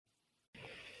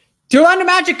The Orlando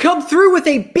Magic come through with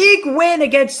a big win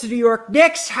against the New York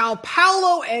Knicks. How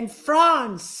Paolo and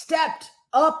Franz stepped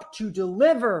up to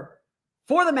deliver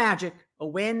for the Magic. A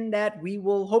win that we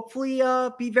will hopefully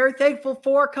be very thankful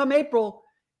for come April.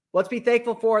 Let's be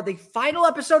thankful for the final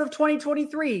episode of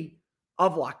 2023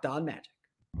 of Locked On Magic.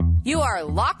 You are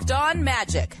Locked On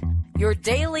Magic, your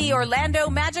daily Orlando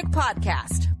Magic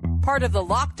podcast. Part of the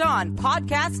Locked On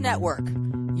Podcast Network,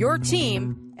 your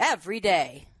team every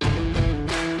day.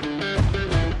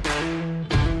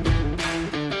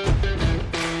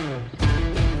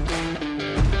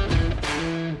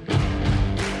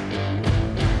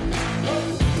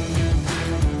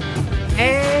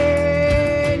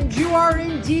 And you are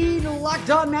indeed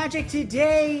Locked On Magic.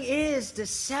 Today is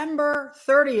December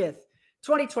 30th,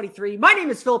 2023. My name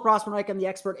is Philip Rossman-Reich. I'm the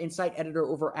expert insight editor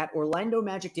over at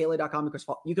OrlandoMagicDaily.com.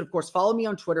 You can, of course, follow me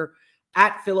on Twitter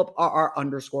at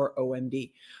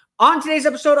PhilipRR_OMD. On today's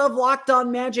episode of Locked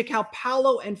On Magic, how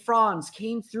Paolo and Franz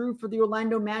came through for the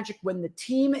Orlando Magic when the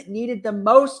team needed them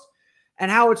most, and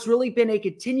how it's really been a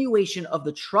continuation of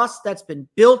the trust that's been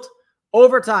built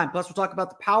over time. Plus, we'll talk about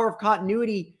the power of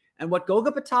continuity and what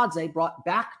Goga Bitadze brought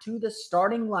back to the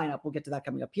starting lineup. We'll get to that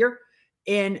coming up here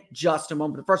in just a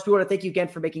moment. But first, we want to thank you again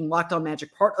for making Locked On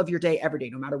Magic part of your day every day,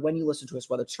 no matter when you listen to us,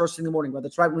 whether it's first thing in the morning, whether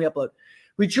it's right when we upload.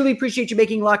 We truly appreciate you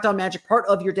making Locked On Magic part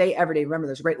of your day every day. Remember,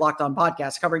 there's a great Locked On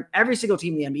podcast covering every single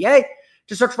team in the NBA.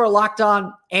 Just search for Locked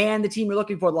On and the team you're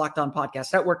looking for, the Locked On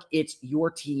Podcast Network. It's your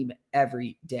team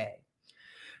every day.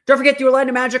 Don't forget, the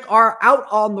Orlando Magic are out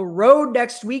on the road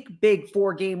next week. Big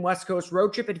 4-game West Coast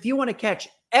road trip. And if you want to catch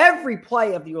every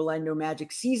play of the Orlando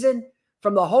Magic season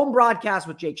from the home broadcast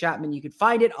with Jake Chapman, you can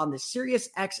find it on the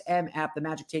SiriusXM app. The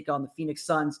Magic take on the Phoenix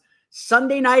Suns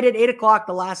Sunday night at 8 o'clock,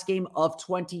 the last game of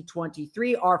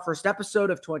 2023, our first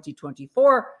episode of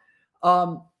 2024.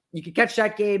 You can catch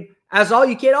that game as all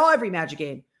every Magic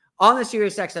game on the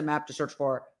SiriusXM app. To search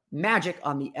for Magic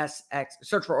on the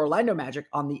search for Orlando Magic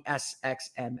on the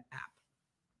SXM app.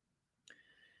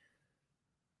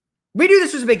 We knew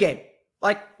this was a big game.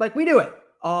 Like we knew it.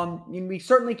 And we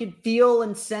certainly can feel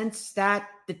and sense that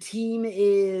the team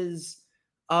is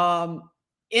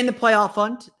in the playoff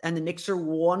hunt, and the Knicks are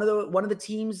one of the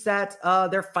teams that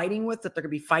they're fighting with, that they're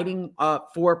going to be fighting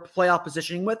for playoff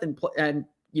positioning with, and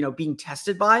being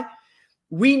tested by.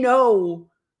 We know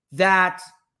that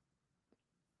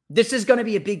this is going to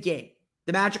be a big game.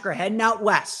 The Magic are heading out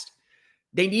west.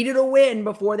 They needed a win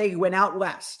before they went out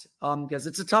west because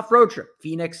it's a tough road trip.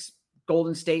 Phoenix,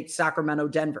 Golden State, Sacramento,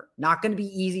 Denver. Not going to be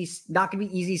easy. Not going to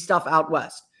be easy stuff out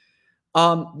west.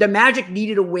 The Magic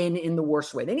needed a win in the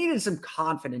worst way. They needed some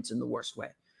confidence in the worst way.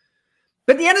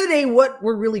 But at the end of the day, what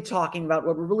we're really talking about,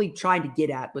 what we're really trying to get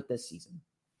at with this season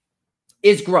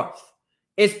is growth,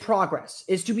 is progress,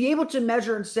 is to be able to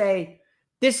measure and say,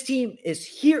 this team is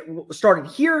here, started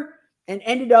here, and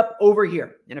ended up over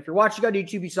here. And if you're watching on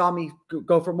YouTube, you saw me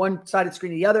go from one side of the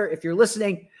screen to the other. If you're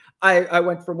listening, I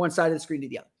went from one side of the screen to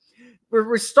the other.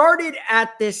 We started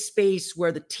at this space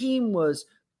where the team was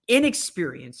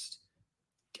inexperienced,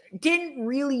 didn't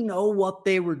really know what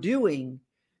they were doing,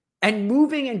 and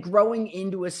moving and growing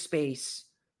into a space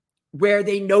where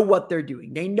they know what they're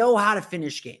doing. They know how to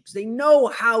finish games. They know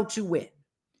how to win.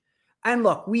 And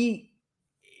look,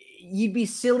 you'd be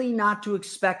silly not to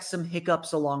expect some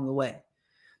hiccups along the way.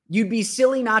 You'd be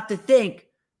silly not to think,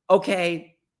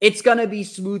 okay, it's going to be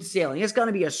smooth sailing. It's going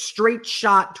to be a straight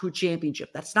shot to a championship.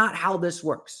 That's not how this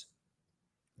works.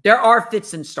 There are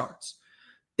fits and starts.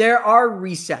 There are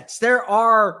resets. There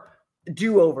are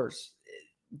do-overs.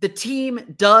 The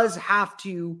team does have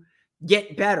to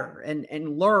get better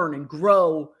and learn and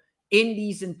grow in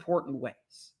these important ways.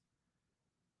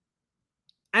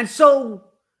 And so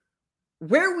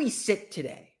where we sit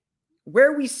today,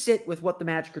 where we sit with what the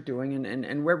Magic are doing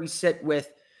and where we sit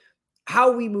with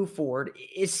how we move forward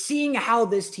is seeing how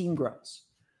this team grows.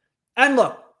 And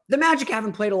look, the Magic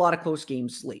haven't played a lot of close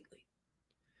games lately.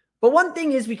 But one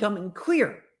thing is becoming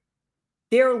clear.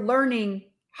 They're learning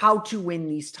how to win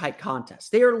these tight contests.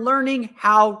 They are learning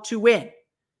how to win.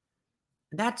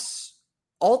 That's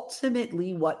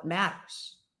ultimately what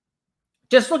matters.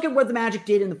 Just look at what the Magic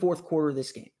did in the fourth quarter of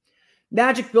this game.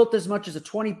 Magic built as much as a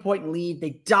 20-point lead.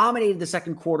 They dominated the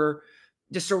second quarter.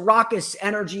 Just a raucous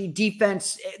energy,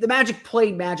 defense. The Magic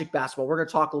played Magic basketball. We're going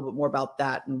to talk a little bit more about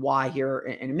that and why here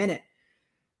in a minute.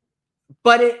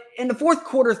 But in the fourth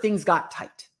quarter, things got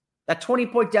tight. That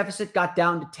 20-point deficit got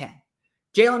down to 10.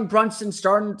 Jalen Brunson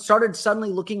started suddenly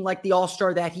looking like the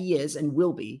all-star that he is and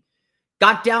will be.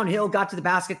 Got downhill, got to the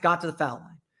basket, got to the foul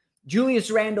line. Julius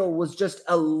Randle was just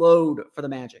a load for the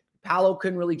Magic. Paolo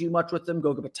couldn't really do much with him.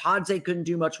 Goga Bitadze couldn't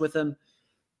do much with him.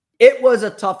 It was a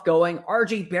tough going.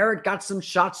 RJ Barrett got some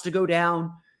shots to go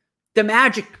down. The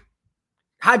Magic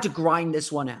had to grind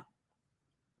this one out.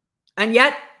 And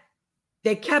yet,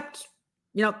 they kept,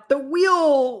 the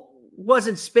wheel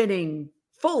wasn't spinning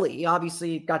fully.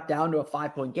 Obviously, it got down to a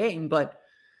 5-point game, but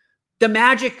the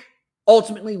Magic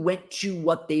ultimately went to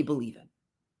what they believe in.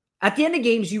 At the end of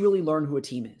games, you really learn who a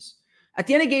team is. At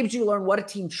the end of games, you learn what a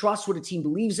team trusts, what a team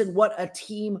believes in, what a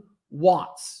team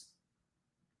wants.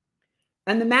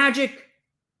 And the Magic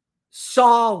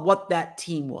saw what that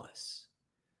team was.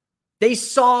 They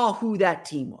saw who that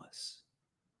team was.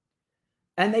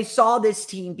 And they saw this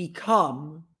team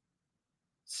become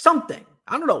something.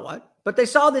 I don't know what, but they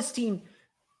saw this team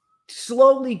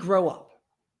slowly grow up.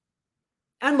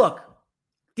 And look,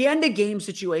 the end of game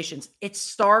situations, it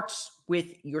starts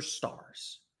with your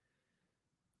stars.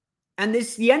 And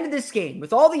the end of this game,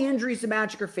 with all the injuries the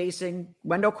Magic are facing,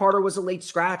 Wendell Carter was a late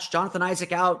scratch, Jonathan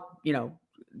Isaac out,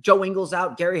 Joe Ingles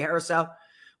out, Gary Harris out,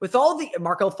 with all the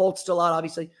Markelle Fultz still out,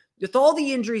 obviously, with all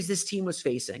the injuries this team was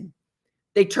facing,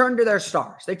 they turned to their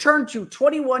stars. They turned to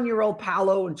 21-year-old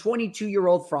Paolo and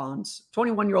 22-year-old Franz,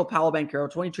 21-year-old Paolo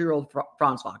Banchero, 22-year-old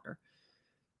Franz Wagner,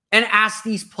 and asked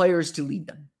these players to lead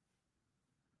them.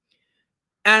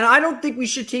 And I don't think we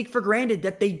should take for granted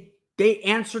that they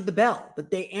answered the bell,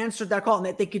 that they answered that call, and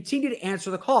that they continue to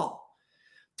answer the call.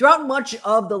 Throughout much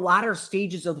of the latter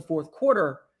stages of the fourth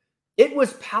quarter, it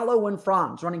was Paolo and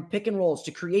Franz running pick and rolls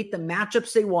to create the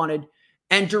matchups they wanted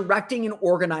and directing and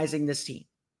organizing this team.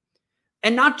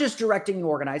 And not just directing and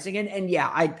organizing. And yeah,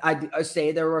 I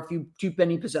say there were a few too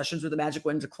many possessions where the Magic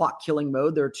went into clock killing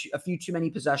mode. There are a few too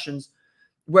many possessions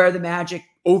where the Magic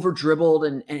over dribbled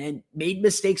and made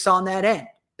mistakes on that end.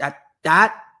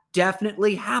 That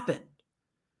definitely happened.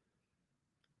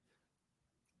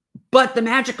 But the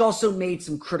Magic also made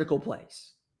some critical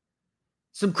plays.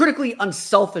 Some critically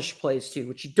unselfish plays too,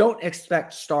 which you don't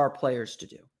expect star players to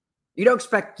do. You don't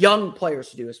expect young players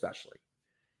to do, especially.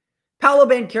 Paolo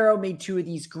Banchero made 2 of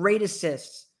these great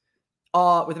assists.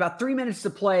 With about 3 minutes to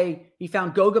play, he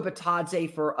found Goga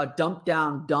Bitadze for a dump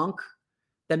down dunk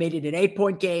that made it an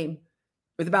 8-point game.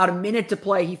 With about a minute to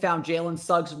play, he found Jalen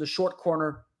Suggs in the short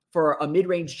corner for a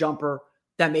mid-range jumper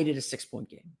that made it a 6-point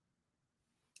game.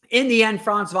 In the end,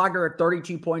 Franz Wagner had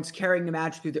 32 points, carrying the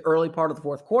Magic through the early part of the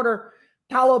fourth quarter.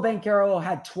 Paolo Banchero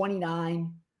had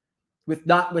 29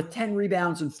 with 10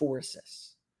 rebounds and 4 assists.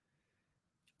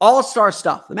 All-star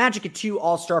stuff. The Magic had 2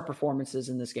 all-star performances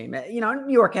in this game. New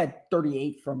York had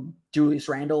 38 from Julius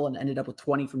Randle and ended up with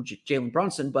 20 from Jalen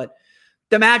Brunson, but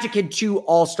the Magic had 2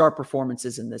 all-star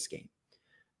performances in this game.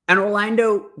 And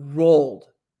Orlando rolled.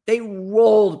 They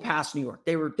rolled past New York.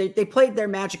 They played their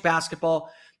Magic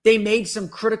basketball. They made some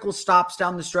critical stops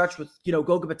down the stretch with,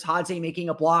 Goga Bitadze making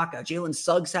a block. Jalen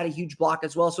Suggs had a huge block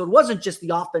as well. So it wasn't just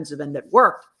the offensive end that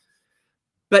worked,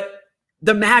 but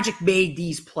the Magic made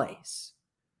these plays.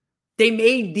 They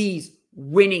made these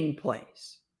winning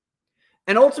plays.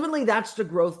 And ultimately, that's the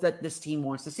growth that this team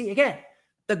wants to see. Again,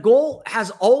 the goal has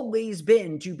always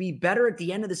been to be better at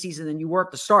the end of the season than you were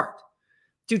at the start.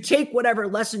 To take whatever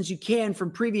lessons you can from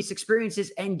previous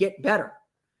experiences and get better.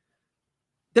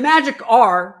 The Magic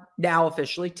are now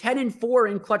officially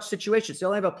 10-4 in clutch situations. They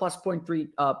only have a plus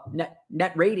 0.3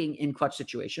 net rating in clutch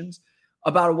situations.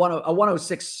 About a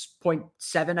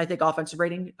 106.7, I think, offensive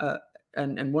rating.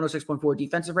 And 106.4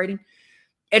 defensive rating.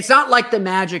 It's not like the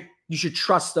Magic, you should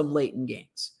trust them late in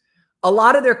games. A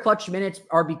lot of their clutch minutes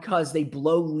are because they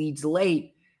blow leads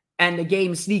late and the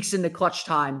game sneaks into clutch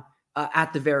time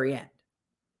at the very end.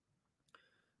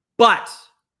 But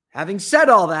having said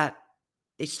all that,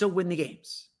 they still win the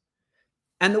games.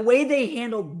 And the way they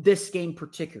handled this game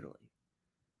particularly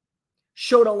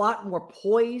showed a lot more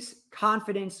poise,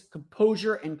 confidence,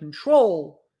 composure, and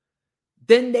control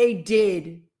than they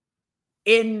did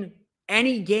in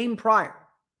any game prior,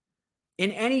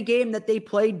 in any game that they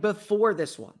played before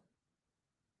this one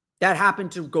that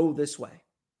happened to go this way.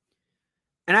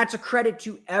 And that's a credit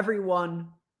to everyone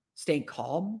staying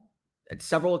calm. At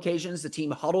several occasions, the team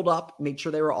huddled up, made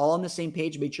sure they were all on the same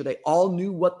page, made sure they all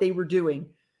knew what they were doing.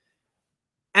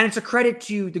 And it's a credit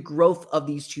to the growth of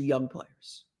these 2 young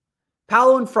players.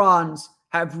 Paolo and Franz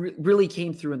have really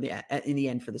came through in the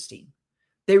end for this team.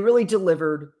 They really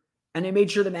delivered. And they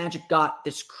made sure the Magic got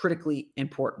this critically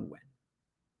important win.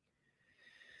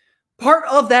 Part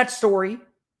of that story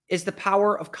is the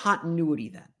power of continuity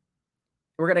then.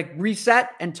 We're going to reset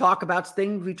and talk about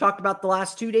things we talked about the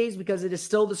last 2 days because it is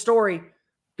still the story.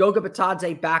 Goga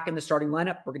Bitadze back in the starting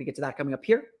lineup. We're going to get to that coming up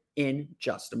here in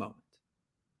just a moment.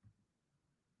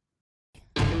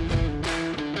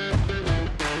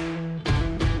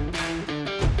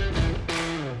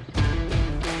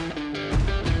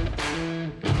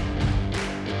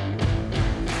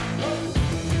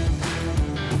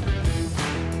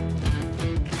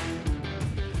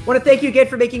 Want to thank you again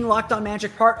for making Locked On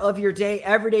Magic part of your day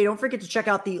every day. Don't forget to check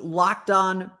out the Locked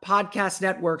On Podcast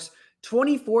Network's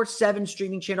 24/7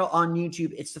 streaming channel on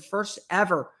YouTube. It's the first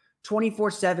ever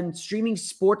 24/7 streaming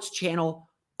sports channel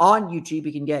on YouTube.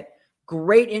 You can get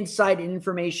great insight and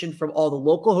information from all the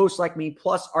local hosts like me,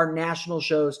 plus our national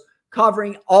shows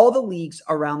covering all the leagues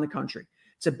around the country.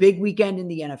 It's a big weekend in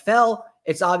the NFL.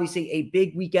 It's obviously a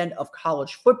big weekend of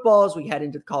college football as we head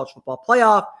into the college football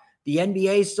playoff. The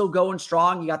NBA is still going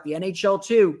strong. You got the NHL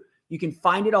too. You can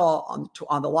find it all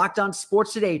on the Locked On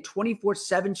Sports Today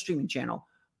 24/7 streaming channel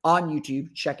on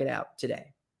YouTube. Check it out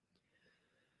today.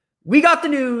 We got the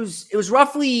news. It was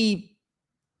roughly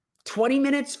 20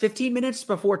 minutes, 15 minutes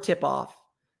before tip-off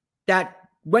that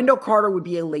Wendell Carter would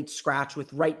be a late scratch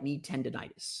with right knee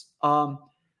tendonitis.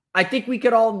 I think we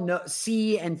could all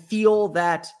see and feel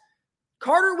that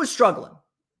Carter was struggling.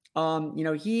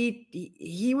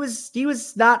 He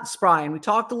was not spry, and we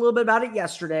talked a little bit about it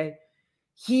yesterday.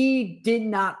 He did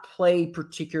not play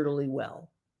particularly well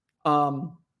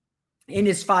in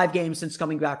his 5 games since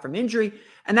coming back from injury.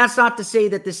 And that's not to say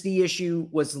that this knee issue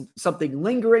was something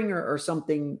lingering or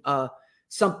something,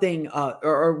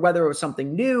 or whether it was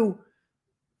something new.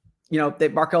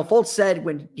 That Markelle Fultz said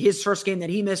when his first game that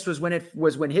he missed was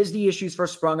when his knee issues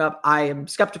first sprung up. I am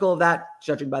skeptical of that,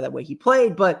 judging by the way he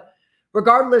played, but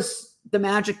regardless, the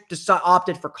Magic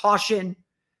opted for caution.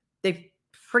 They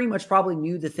pretty much probably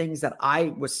knew the things that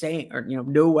I was saying, or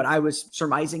knew what I was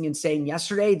surmising and saying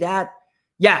yesterday, that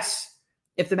yes,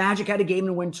 if the Magic had a game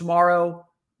to win tomorrow,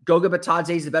 Goga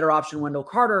Bitadze is the better option than Wendell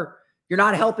Carter. You're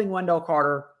not helping Wendell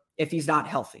Carter if he's not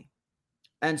healthy.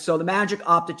 And so the Magic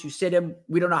opted to sit him.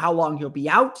 We don't know how long he'll be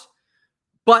out,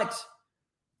 but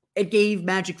it gave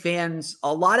Magic fans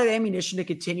a lot of ammunition to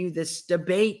continue this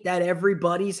debate that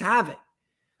everybody's having.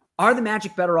 Are the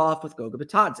Magic better off with Goga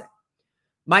Bitadze?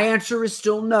 My answer is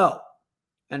still no.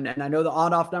 And I know the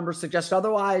on-off numbers suggest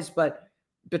otherwise, but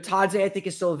Bitadze, I think,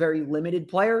 is still a very limited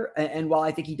player. And while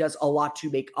I think he does a lot to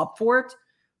make up for it,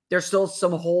 there's still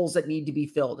some holes that need to be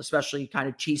filled, especially kind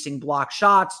of chasing block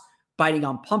shots, biting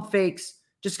on pump fakes,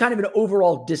 just kind of an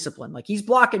overall discipline. Like, he's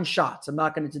blocking shots. I'm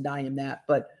not going to deny him that,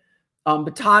 but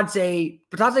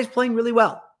Bitadze's playing really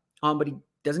well, but he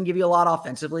doesn't give you a lot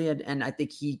offensively, and I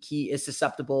think he is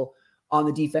susceptible on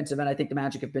the defensive end. I think the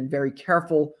Magic have been very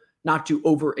careful not to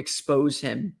overexpose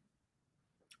him,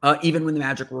 even when the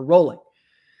Magic were rolling.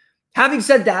 Having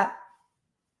said that,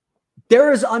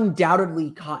 there is undoubtedly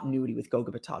continuity with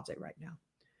Goga Bitadze right now.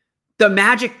 The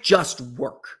Magic just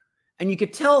work, and you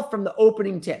could tell from the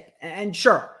opening tip. And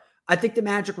sure, I think the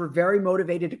Magic were very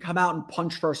motivated to come out and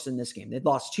punch first in this game. They'd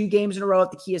lost 2 games in a row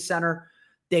at the Kia Center.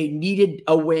 They needed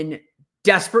a win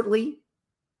desperately.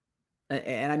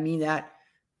 And I mean that.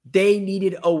 They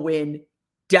needed a win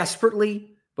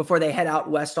desperately before they head out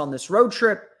west on this road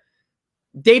trip.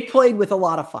 They played with a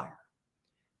lot of fire.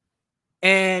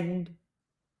 And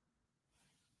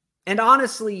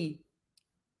honestly,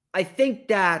 I think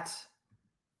that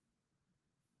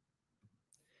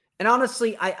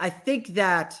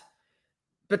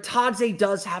Bitadze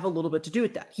does have a little bit to do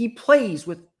with that. He plays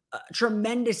with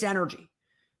tremendous energy.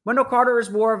 Wendell Carter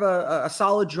is more of a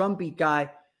solid drum beat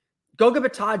guy. Goga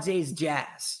Bitadze is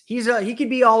jazz. He could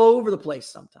be all over the place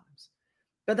sometimes.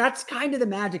 But that's kind of the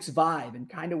Magic's vibe and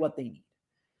kind of what they need.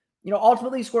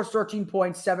 Ultimately he scores 13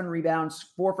 points, 7 rebounds,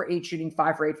 4 for 8 shooting,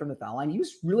 5 for 8 from the foul line. He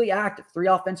was really active. 3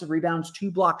 offensive rebounds, 2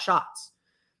 block shots.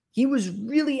 He was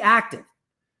really active.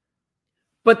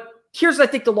 But here's, I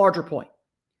think, the larger point.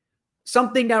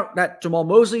 Something that Jamal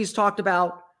Mosley has talked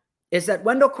about is that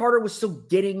Wendell Carter was still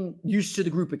getting used to the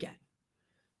group again.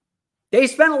 They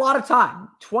spent a lot of time,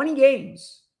 20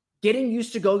 games, getting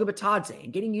used to Goga Bitadze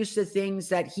and getting used to things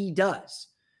that he does.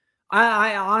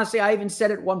 I honestly, I even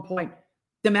said at one point,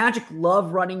 the Magic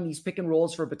love running these pick and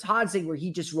rolls for Bitadze where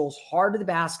he just rolls hard to the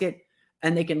basket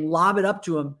and they can lob it up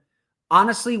to him.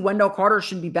 Honestly, Wendell Carter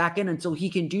shouldn't be back in until he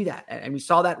can do that. And we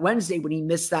saw that Wednesday when he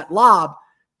missed that lob,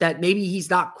 that maybe he's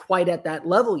not quite at that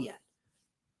level yet.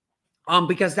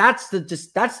 Because that's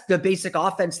the basic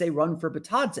offense they run for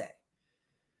Bitadze.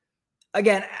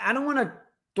 Again, I don't want to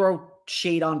throw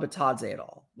shade on Bitadze at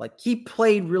all. Like, he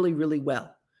played really, really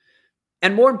well.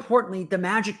 And more importantly, the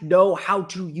Magic know how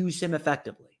to use him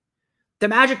effectively. The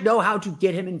Magic know how to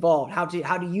get him involved, how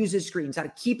to use his screens, how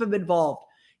to keep him involved.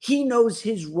 He knows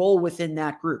his role within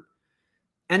that group.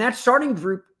 And that starting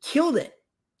group killed it.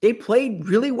 They played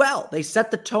really well. They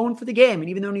set the tone for the game. And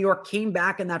even though New York came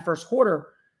back in that first quarter,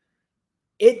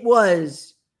 it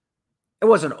wasn't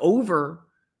over,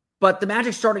 but the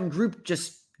Magic starting group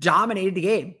just dominated the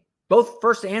game, both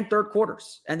first and third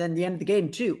quarters, and then the end of the game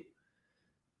too.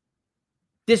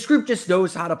 This group just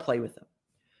knows how to play with them.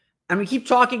 And we keep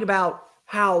talking about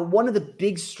how one of the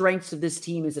big strengths of this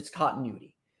team is its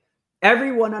continuity.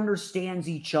 Everyone understands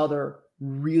each other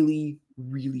really,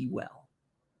 really well.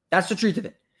 That's the truth of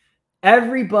it.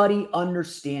 Everybody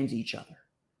understands each other.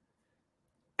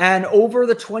 And over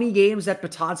the 20 games that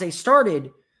Bitadze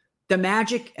started, the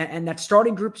Magic and that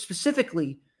starting group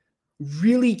specifically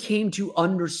really came to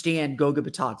understand Goga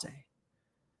Bitadze.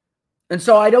 And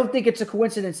so I don't think it's a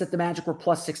coincidence that the Magic were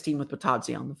plus 16 with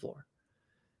Bitadze on the floor,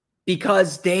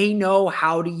 because they know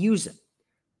how to use him.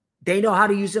 They know how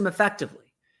to use him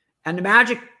effectively. And the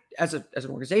Magic, as an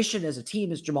organization, as a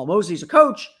team, as Jamal Mosley, as a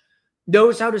coach,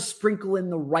 knows how to sprinkle in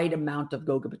the right amount of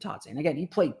Goga Bitadze. And again, he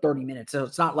played 30 minutes, so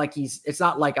it's not like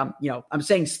I'm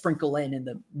saying sprinkle in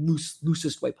the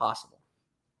loosest way possible.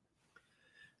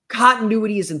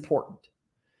 Continuity is important.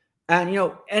 And,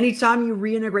 anytime you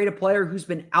reintegrate a player who's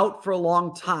been out for a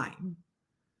long time,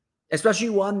 especially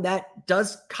one that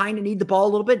does kind of need the ball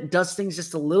a little bit and does things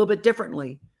just a little bit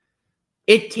differently,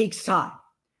 it takes time.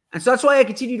 And so that's why I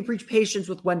continue to preach patience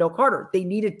with Wendell Carter. They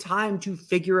needed time to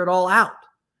figure it all out.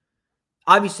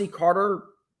 Obviously, Carter,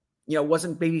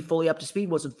 wasn't maybe fully up to speed,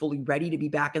 wasn't fully ready to be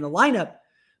back in the lineup,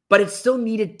 but it still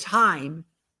needed time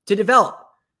to develop.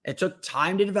 It took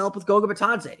time to develop with Goga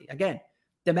Bitadze. Again,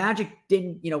 the Magic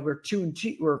didn't, we're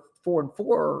 2-2, we're 4-4,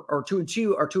 or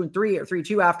 2-2, or 2-3, or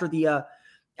 3-2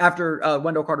 after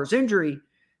Wendell Carter's injury.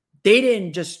 They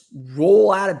didn't just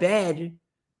roll out of bed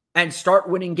and start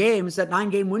winning games. That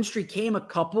 9-game win streak came a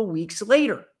couple weeks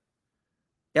later.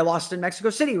 They lost in Mexico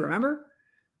City, remember?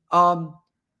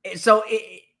 So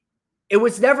it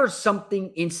was never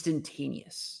something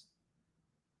instantaneous.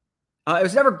 It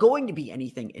was never going to be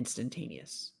anything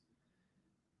instantaneous.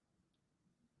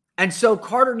 And so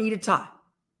Carter needed time.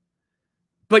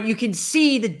 But you can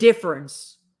see the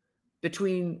difference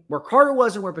between where Carter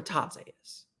was and where Bitadze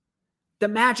is. The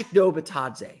Magic know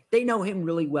Bitadze. They know him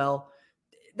really well.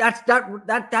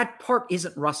 That part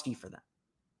isn't rusty for them.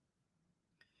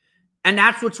 And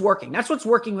that's what's working. That's what's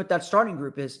working with that starting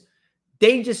group, is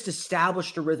they just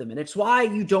established a rhythm. And it's why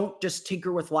you don't just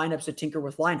tinker with lineups to tinker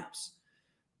with lineups.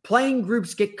 Playing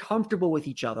groups get comfortable with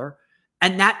each other,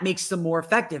 and that makes them more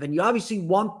effective. And you obviously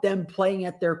want them playing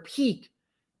at their peak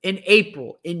in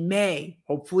April, in May,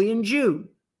 hopefully in June.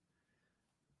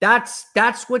 That's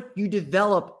what you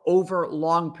develop over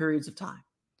long periods of time.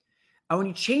 And when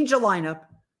you change a lineup,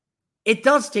 it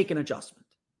does take an adjustment,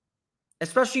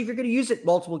 especially if you're going to use it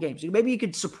multiple games. Maybe you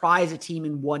could surprise a team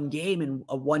in one game, in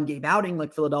a one-game outing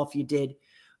like Philadelphia did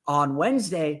on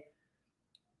Wednesday.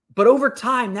 But over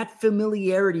time, that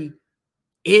familiarity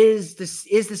is the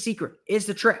secret, is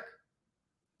the trick.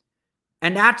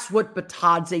 And that's what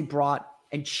Bitadze brought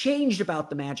and changed about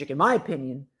the Magic, in my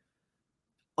opinion,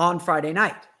 on Friday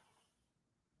night.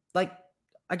 Like,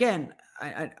 again,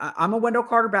 I'm a Wendell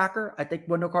Carter backer. I think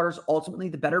Wendell Carter is ultimately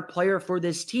the better player for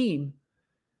this team.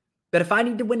 But if I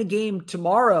need to win a game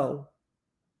tomorrow,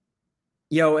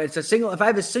 if I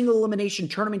have a single elimination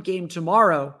tournament game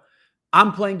tomorrow,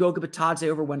 I'm playing Goga Bitadze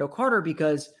over Wendell Carter,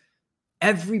 because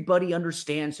everybody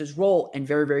understands his role. And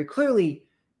very, very clearly,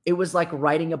 it was like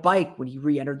riding a bike when he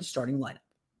re-entered the starting lineup.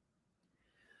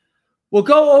 We'll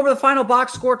go over the final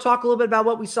box score, talk a little bit about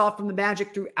what we saw from the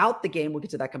Magic throughout the game. We'll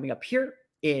get to that coming up here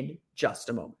in just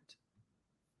a moment.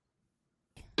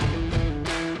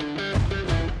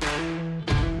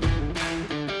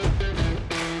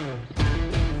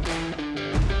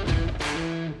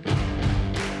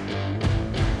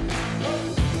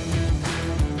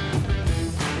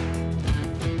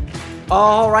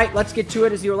 All right, let's get to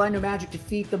it as the Orlando Magic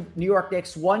defeat the New York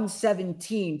Knicks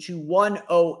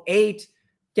 117-108.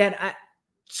 Again,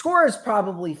 score is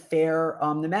probably fair.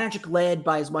 The Magic led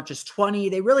by as much as 20.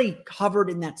 They really hovered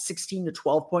in that 16 to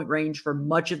 12 point range for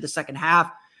much of the second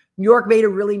half. New York made a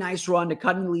really nice run to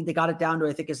cut in the lead. They got it down to,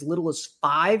 I think, as little as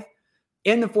 5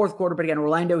 in the fourth quarter. But again,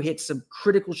 Orlando hit some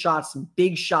critical shots, some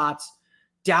big shots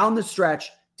down the stretch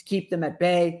to keep them at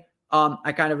bay.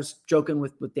 I kind of was joking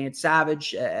with Dan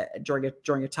Savage during a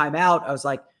timeout. I was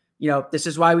like, this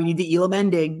is why we need the Elam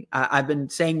ending. I've been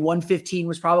saying 115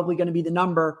 was probably going to be the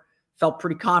number. Felt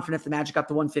pretty confident if the Magic got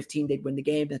to 115, they'd win the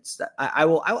game. I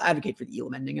will advocate for the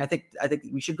Elam ending. I think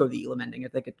we should go the Elam ending. I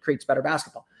think it creates better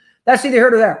basketball. That's neither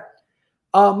here nor there.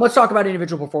 Let's talk about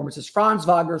individual performances. Franz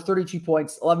Wagner, 32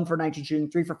 points, 11 for 19 shooting,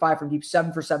 3 for 5 from deep,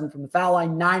 7 for 7 from the foul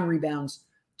line, 9 rebounds,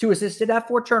 2 assists, did have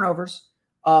 4 turnovers,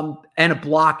 and a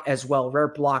block as well. Rare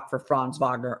block for Franz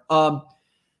Wagner.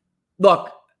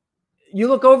 Look, you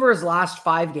look over his last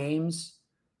 5 games,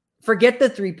 forget the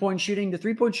three-point shooting. The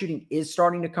three-point shooting is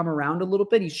starting to come around a little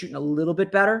bit. He's shooting a little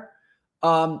bit better.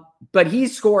 But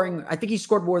he's scoring, I think he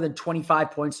scored more than 25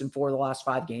 points in 4 of the last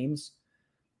 5 games.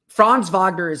 Franz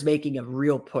Wagner is making a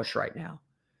real push right now.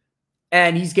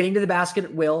 And he's getting to the basket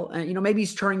at will. And, maybe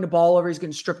he's turning the ball over. He's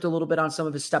getting stripped a little bit on some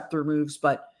of his step-through moves.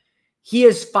 But he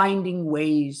is finding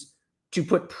ways to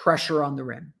put pressure on the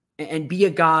rim and be a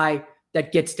guy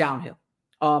that gets downhill.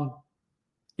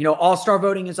 All-star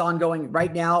voting is ongoing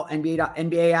right now.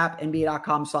 NBA app,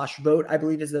 nba.com/vote, I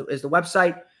believe is the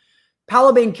website.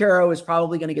 Paolo Banchero is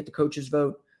probably going to get the coach's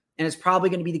vote, and it's probably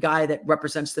going to be the guy that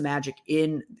represents the Magic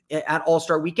at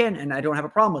All-Star Weekend, and I don't have a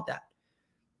problem with that.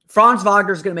 Franz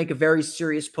Wagner is going to make a very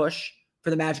serious push for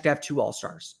the Magic to have 2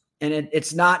 All-Stars, and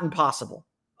it's not impossible.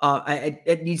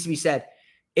 It needs to be said,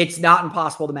 it's not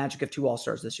impossible the Magic have 2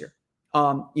 All-Stars this year.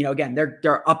 Again,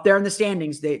 they're up there in the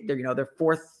standings. They're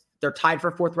fourth. They're tied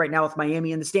for 4th right now with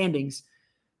Miami in the standings.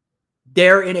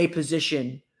 They're in a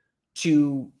position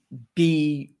to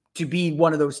be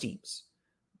one of those teams.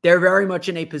 They're very much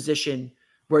in a position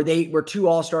where 2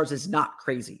 All-Stars is not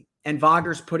crazy. And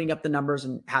Wagner's putting up the numbers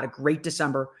and had a great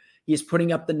December. He is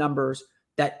putting up the numbers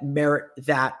that merit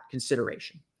that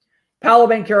consideration. Paolo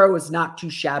Banchero is not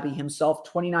too shabby himself.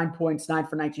 29 points, 9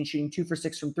 for 19 shooting, 2 for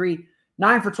 6 from 3,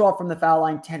 9 for 12 from the foul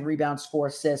line, 10 rebounds, 4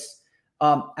 assists.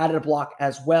 Added a block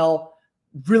as well.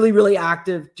 Really, really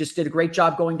active. Just did a great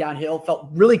job going downhill. Felt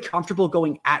really comfortable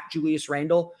going at Julius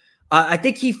Randle. I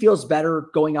think he feels better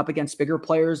going up against bigger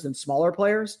players than smaller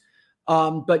players.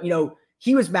 But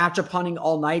he was matchup hunting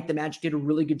all night. The Magic did a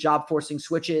really good job forcing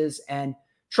switches and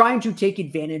trying to take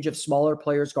advantage of smaller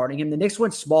players guarding him. The Knicks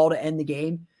went small to end the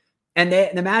game. And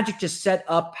the Magic just set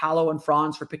up Paolo and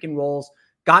Franz for pick and rolls,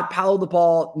 got Paolo the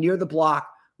ball near the block,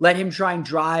 let him try and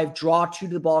draw 2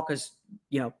 to the ball because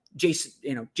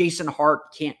Jason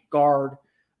Hart can't guard,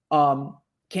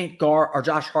 or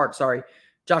Josh Hart, sorry.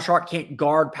 Josh Hart can't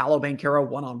guard Paolo Banchero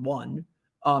one-on-one.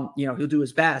 He'll do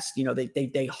his best.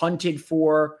 They hunted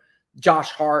for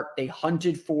Josh Hart. They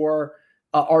hunted for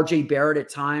RJ Barrett at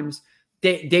times.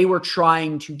 They were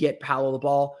trying to get Paolo the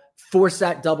ball, force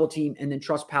that double team, and then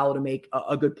trust Paolo to make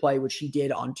a good play, which he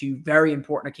did on 2 very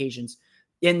important occasions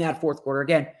in that 4th quarter.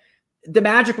 Again, the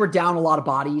Magic were down a lot of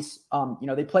bodies.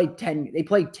 They played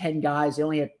 10 guys. They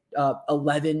only had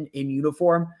 11 in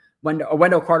uniform.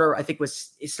 Wendell Carter, I think,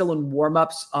 is still in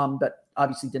warmups, but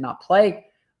obviously did not play.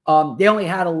 They only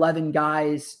had 11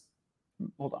 guys.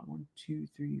 Hold on. 1, 2,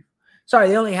 3. Sorry,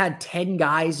 they only had 10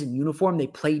 guys in uniform. They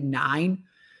played 9.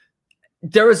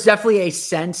 There was definitely a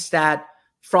sense that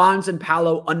Franz and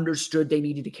Paolo understood they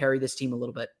needed to carry this team a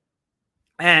little bit.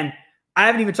 And I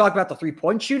haven't even talked about the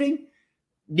 3-point shooting.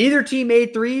 Neither team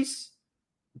made threes.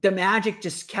 The Magic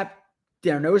just kept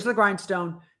their nose to the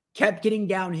grindstone, kept getting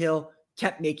downhill,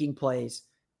 kept making plays.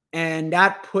 And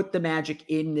that put the Magic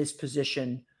in this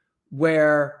position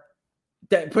where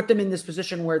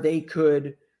they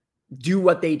could do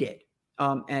what they did.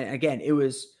 And again, it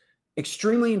was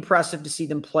extremely impressive to see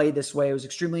them play this way. It was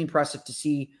extremely impressive to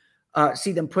see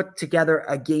them put together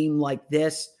a game like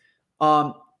this.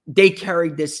 They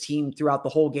carried this team throughout the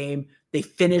whole game. They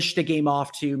finished the game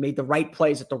off too, made the right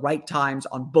plays at the right times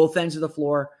on both ends of the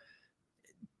floor.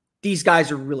 These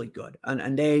guys are really good.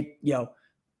 And they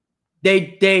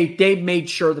made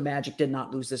sure the Magic did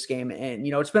not lose this game. And,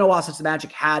 it's been a while since the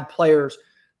Magic had players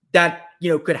that,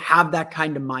 could have that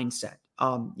kind of mindset.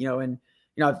 On my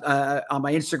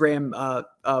Instagram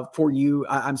for you,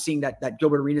 I'm seeing that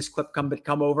Gilbert Arenas clip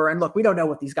come over. And look, we don't know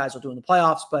what these guys will do in the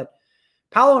playoffs, but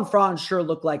Paolo and Franz sure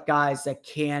look like guys that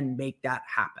can make that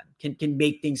happen, can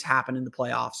make things happen in the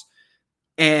playoffs.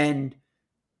 And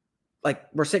like,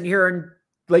 we're sitting here in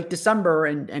late December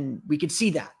and we can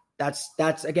see that.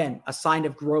 That's again, a sign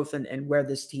of growth and where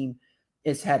this team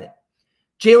is headed.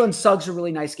 Jalen Suggs, a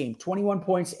really nice game. 21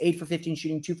 points, 8 for 15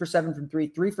 shooting, 2 for 7 from 3,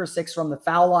 3 for 6 from the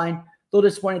foul line. A little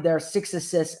disappointed there. 6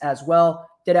 assists as well.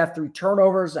 Did have 3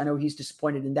 turnovers. I know he's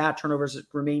disappointed in that. Turnovers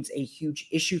remains a huge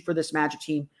issue for this Magic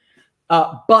team.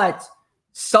 But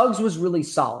Suggs was really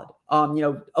solid. A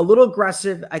little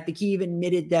aggressive. I think he even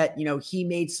admitted that, he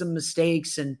made some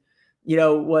mistakes and,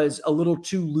 was a little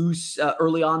too loose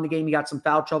early on in the game. He got some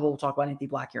foul trouble. We'll talk about Anthony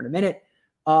Black here in a minute.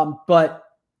 But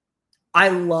I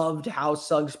loved how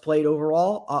Suggs played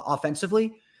overall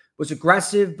offensively. Was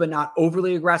aggressive, but not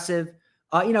overly aggressive.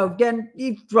 Again,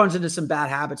 he runs into some bad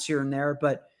habits here and there,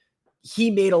 but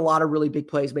he made a lot of really big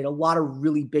plays, made a lot of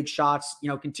really big shots,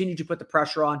 continued to put the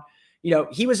pressure on.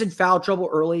 He was in foul trouble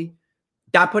early.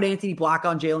 That put Anthony Black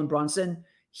on Jalen Brunson.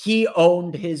 He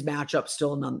owned his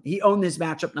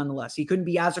matchup nonetheless. He couldn't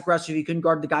be as aggressive. He couldn't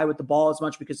guard the guy with the ball as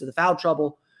much because of the foul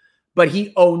trouble, but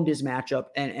he owned his matchup.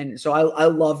 And so I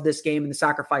love this game and the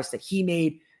sacrifice that he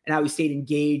made and how he stayed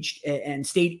engaged and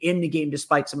stayed in the game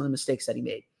despite some of the mistakes that he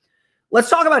made. Let's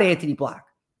talk about Anthony Black.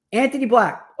 Anthony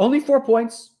Black, only 4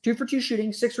 points, 2 for 2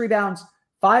 shooting, 6 rebounds,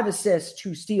 5 assists,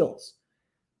 2 steals.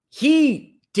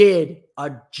 He did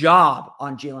a job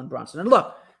on Jalen Brunson. And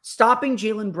look, stopping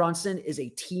Jalen Brunson is a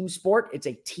team sport. It's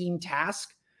a team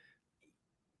task.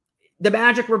 The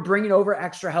Magic were bringing over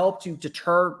extra help to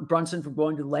deter Brunson from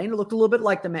going to the lane. It looked a little bit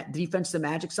like the defense the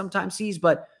Magic sometimes sees,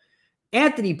 but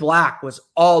Anthony Black was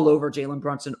all over Jalen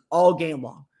Brunson all game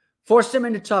long. Forced him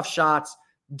into tough shots,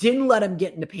 didn't let him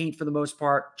get in the paint for the most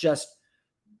part. Just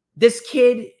this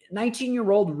kid,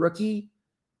 19-year-old rookie,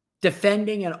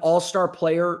 defending an all-star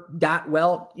player that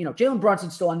well. Jalen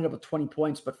Brunson still ended up with 20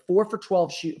 points, but 4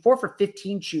 for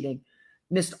 15 shooting,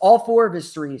 missed all 4 of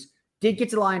his threes, did get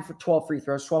to the line for 12 free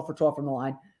throws, 12 for 12 from the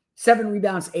line, 7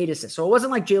 rebounds, 8 assists. So it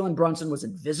wasn't like Jalen Brunson was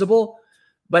invisible,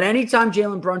 but anytime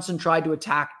Jalen Brunson tried to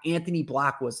attack, Anthony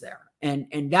Black was there. And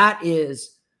that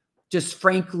is just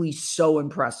frankly so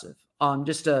impressive.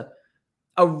 Just a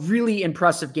really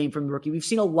impressive game from the rookie. We've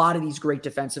seen a lot of these great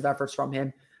defensive efforts from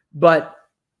him, but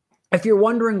if you're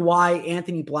wondering why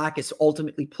Anthony Black is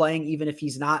ultimately playing, even if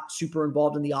he's not super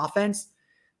involved in the offense,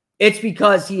 it's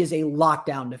because he is a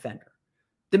lockdown defender.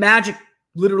 The Magic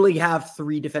literally have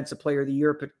 3 defensive player of the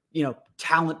year,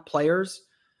 talent players.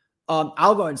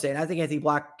 I'll go ahead and say it. I think Anthony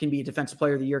Black can be a defensive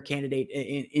player of the year candidate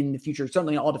in the future,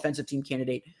 certainly an all defensive team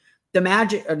candidate. The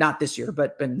Magic, or not this year,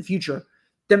 but in the future,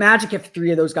 the Magic have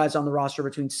 3 of those guys on the roster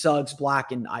between Suggs,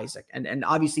 Black, and Isaac. And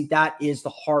obviously that is the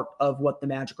heart of what the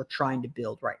Magic are trying to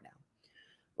build right now.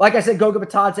 Like I said, Goga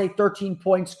Bitadze, 13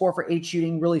 points, 4 for 8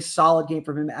 shooting. Really solid game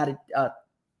from him. Added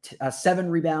 7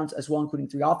 rebounds as well, including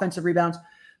 3 offensive rebounds.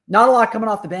 Not a lot coming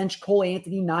off the bench. Cole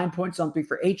Anthony, 9 points on 3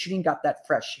 for 8 shooting. Got that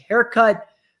fresh haircut.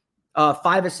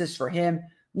 5 assists for him.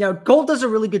 Cole does a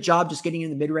really good job just getting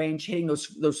in the mid-range, hitting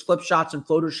those flip shots and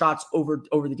floater shots over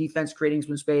the defense, creating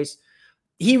some space.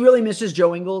 He really misses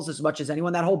Joe Ingles as much as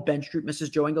anyone. That whole bench group misses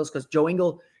Joe Ingles because Joe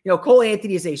Ingles, Cole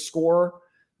Anthony is a scorer.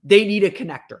 They need a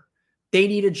connector. They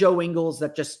need a Joe Ingles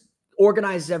that just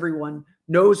organizes everyone,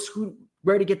 knows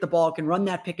where to get the ball, can run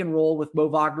that pick and roll with Mo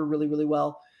Wagner really, really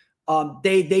well.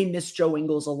 They miss Joe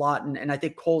Ingles a lot, and I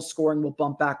think Cole's scoring will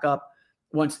bump back up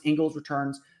once Ingles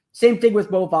returns. Same thing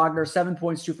with Mo Wagner, 7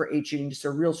 points, 2 for 8 shooting, just a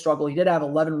real struggle. He did have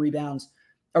 11 rebounds,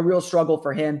 a real struggle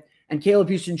for him. And Caleb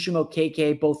Houston, Shumo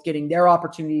KK, both getting their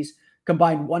opportunities,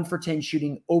 combined 1 for 10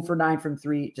 shooting, 0 for 9 from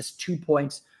 3, just 2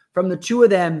 points. From the 2 of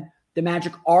them, the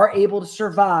Magic are able to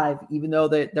survive, even though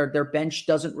their bench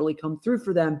doesn't really come through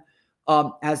for them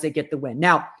as they get the win.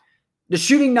 Now, the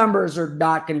shooting numbers are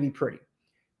not going to be pretty.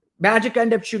 Magic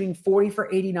end up shooting 40 for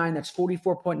 89. That's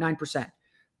 44.9%.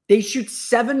 They shoot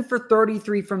 7 for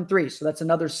 33 from 3. So that's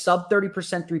another sub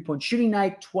 30% three-point shooting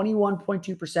night,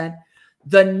 21.2%.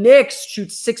 The Knicks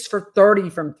shoot 6 for 30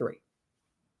 from 3.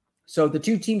 So the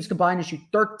 2 teams combined to shoot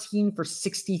 13 for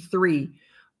 63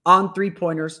 on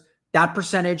three-pointers. That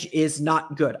percentage is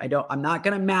not good. I'm not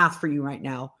going to math for you right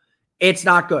now. It's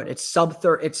not good. It's sub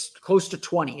 30. It's close to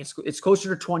 20. It's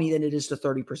closer to 20 than it is to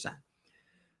 30%.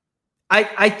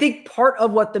 I think part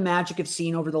of what the Magic have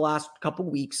seen over the last couple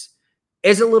weeks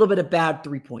is a little bit of bad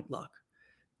three-point luck.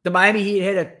 The Miami Heat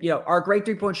hit our great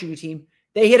three-point shooting team.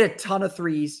 They hit a ton of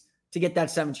threes to get that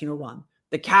 17-0 run.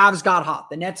 The Cavs got hot.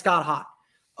 The Nets got hot.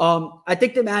 I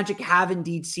think the Magic have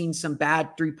indeed seen some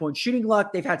bad three-point shooting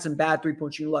luck. They've had some bad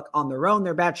three-point shooting luck on their own.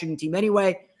 They're a bad shooting team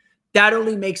anyway. That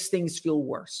only makes things feel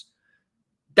worse.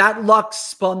 That luck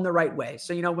spun the right way.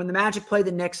 So, when the Magic play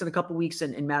the Knicks in a couple weeks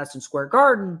in Madison Square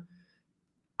Garden,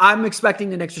 I'm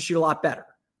expecting the Knicks to shoot a lot better.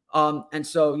 And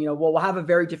so, we'll have a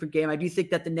very different game. I do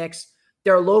think that the Knicks,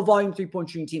 they're a low-volume three-point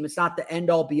shooting team. It's not the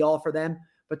end-all, be-all for them,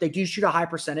 but they do shoot a high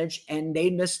percentage, and they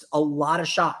missed a lot of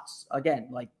shots. Again,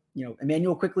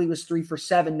 Emmanuel Quickley was 3 for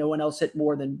 7. No one else hit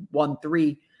more than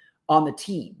 1-3 on the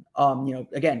team.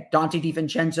 Again, Dante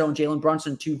DiVincenzo and Jalen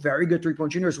Brunson, 2 very good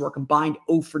three-point shooters, were combined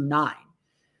 0 for 9.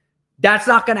 That's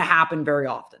not going to happen very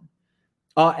often.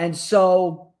 And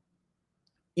so,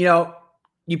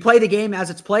 you play the game as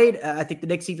it's played. I think the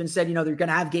Knicks even said, they're going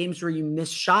to have games where you miss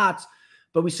shots,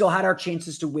 but we still had our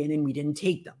chances to win and we didn't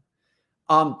take them.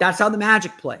 That's how the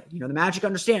Magic play. The Magic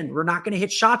understand we're not going to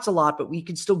hit shots a lot, but we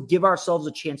can still give ourselves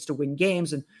a chance to win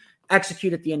games and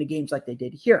execute at the end of games like they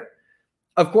did here.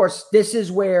 Of course, this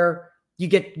is where you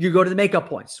go to the makeup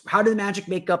points. How do the Magic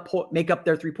make up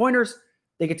their three-pointers?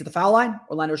 They get to the foul line.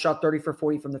 Orlando shot 30 for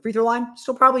 40 from the free throw line.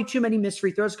 Still probably too many missed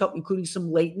free throws, including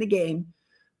some late in the game,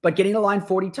 but getting the line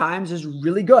 40 times is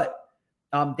really good.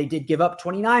 They did give up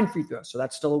 29 free throws, so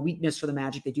that's still a weakness for the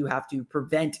Magic. They do have to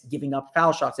prevent giving up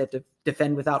foul shots. They have to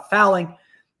defend without fouling,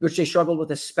 which they struggled with,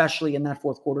 especially in that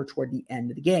fourth quarter toward the end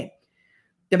of the game.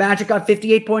 The Magic got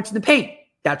 58 points in the paint.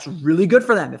 That's really good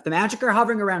for them. If the Magic are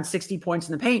hovering around 60 points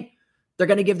in the paint, they're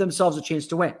going to give themselves a chance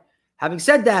to win. Having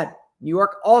said that, New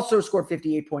York also scored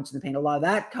 58 points in the paint. A lot of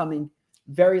that coming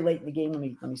very late in the game. Let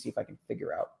me see if I can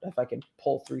figure out, if I can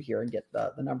pull through here and get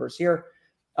the numbers here.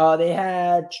 They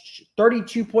had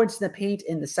 32 points in the paint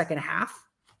in the second half.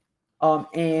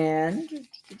 And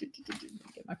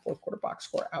get my fourth quarter box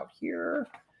score out here.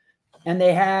 And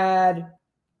they had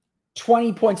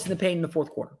 20 points in the paint in the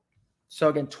fourth quarter. So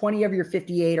again, 20 of your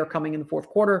 58 are coming in the fourth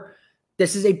quarter.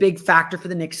 This is a big factor for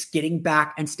the Knicks getting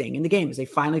back and staying in the game as they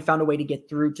finally found a way to get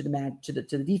through to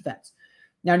the defense.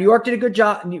 Now, New York did a good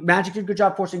job. Magic did a good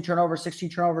job forcing turnovers, 16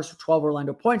 turnovers for 12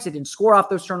 Orlando points. They didn't score off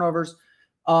those turnovers.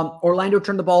 Orlando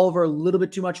turned the ball over a little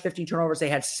bit too much, 15 turnovers. They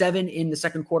had 7 in the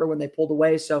second quarter when they pulled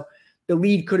away. So the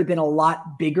lead could have been a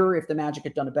lot bigger if the Magic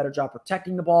had done a better job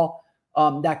protecting the ball.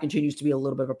 That continues to be a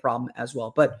little bit of a problem as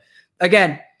well. But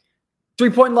again,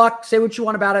 3-point luck, say what you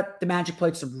want about it. The Magic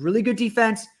played some really good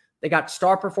defense. They got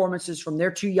star performances from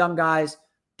their 2 young guys.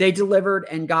 They delivered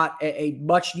and got a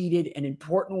much needed and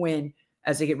important win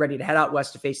as they get ready to head out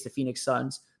west to face the Phoenix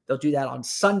Suns. They'll do that on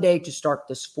Sunday to start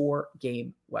this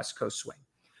 4-game West Coast swing.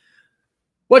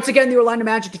 Once again, the Orlando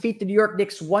Magic defeat the New York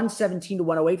Knicks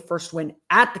 117-108. First win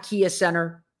at the Kia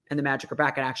Center. And the Magic are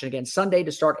back in action again Sunday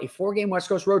to start a 4-game West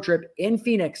Coast road trip in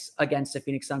Phoenix against the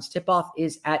Phoenix Suns. Tip-off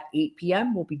is at 8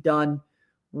 p.m. We'll be done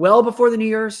well before New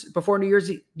Year's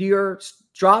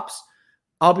drops.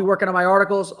 I'll be working on my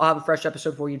articles. I'll have a fresh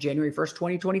episode for you January 1st,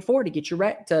 2024 to get you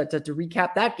ready to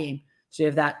recap that game. So you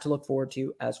have that to look forward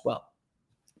to as well.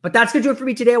 But that's going to do it for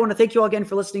me today. I want to thank you all again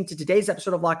for listening to today's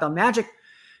episode of Locked On Magic.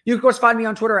 You, of course, find me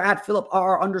on Twitter at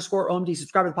 @PhilipR_OMD.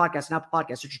 Subscribe to the podcast and Apple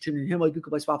Podcasts. Search your TuneIn, Himalaya,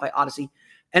 Google Play, Spotify, Odyssey,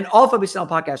 and all of us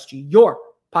podcasts to your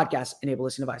podcast-enabled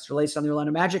listening device. For latest on the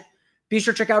Orlando Magic, be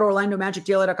sure to check out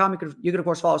OrlandoMagicDaily.com. You can, of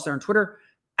course, follow us there on Twitter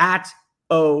at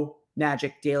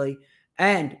 @OMagicDaily.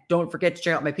 And don't forget to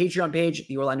check out my Patreon page,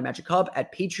 the Orlando Magic Hub,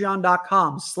 at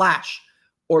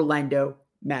patreon.com/Orlando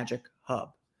Magic Hub.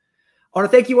 I want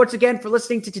to thank you once again for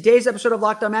listening to today's episode of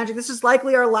Locked On Magic. This is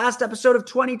likely our last episode of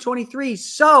 2023.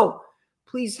 So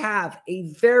please have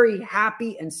a very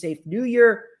happy and safe new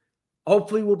year.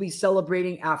 Hopefully we'll be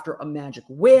celebrating after a Magic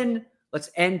win. Let's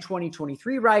end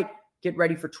 2023 right. Get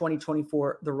ready for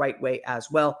 2024 the right way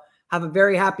as well. Have a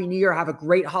very happy new year. Have a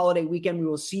great holiday weekend. We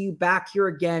will see you back here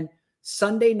again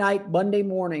Sunday night, Monday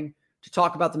morning to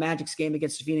talk about the Magic's game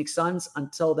against the Phoenix Suns.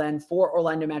 Until then, for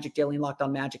Orlando Magic Daily and Locked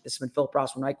On Magic, this has been Philip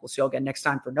Rossman-Reich. We'll see you all again next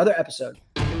time for another episode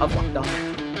of Locked On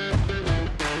Magic.